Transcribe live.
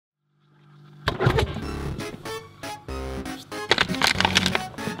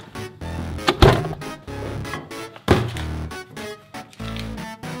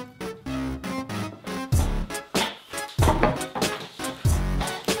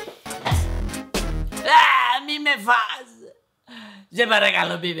με φας. Σε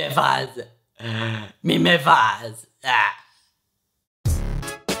παρακαλώ μη με φας. Μη με φας.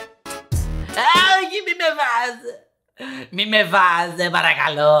 Όχι μη με φας. Μη με φας, σε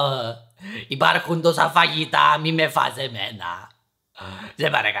παρακαλώ. Υπάρχουν τόσα φαγητά, μη με φας εμένα. Σε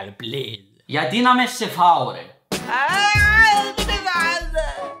παρακαλώ, please. Γιατί να με σε φάω ρε. Μη με φας.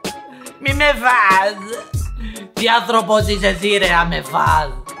 Μη με φας. Τι άνθρωπος είσαι εσύ ρε, αν με φας.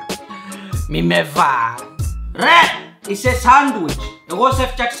 Μη με φας. Ρε, είσαι σάντουιτς. Εγώ σε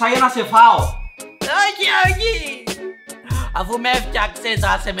φτιάξα για να σε φάω. Όχι, όχι. Αφού με έφτιαξες,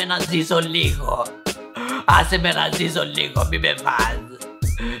 άσε με να ζήσω λίγο. Άσε με να ζήσω λίγο, μη με φας.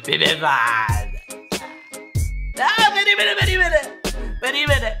 Μη με φας.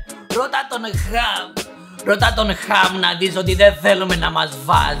 Περίμενε. Ρώτα τον Χαμ να δεις ότι δεν θέλουμε να μας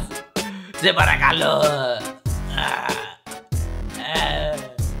φας. Σε παρακαλώ.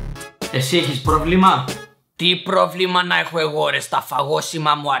 Εσύ έχεις πρόβλημα. Τι πρόβλημα να έχω εγώ ρε στα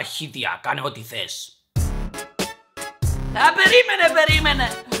φαγώσιμα μου αρχίδια. Κάνε ό,τι θες. Περίμενε.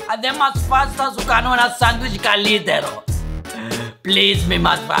 Αν δεν μας φας θα σου κάνω ένα σάντουιτς καλύτερο. Please μη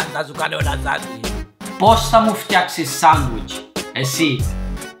μας φας, θα σου κάνω ένα σάντουιτς. Πώς θα μου φτιάξεις σάντουιτς, εσύ.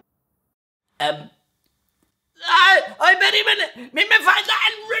 Όχι, περίμενε, μη με φας.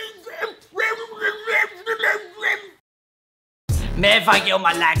 Με έφαγε ο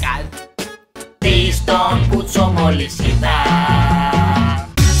μαλάκας. Δεις τον πουτσο μόλις είδα.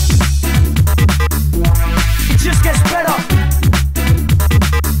 Just gets better.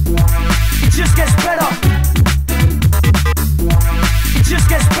 Just gets better. Just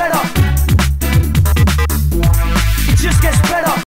gets better.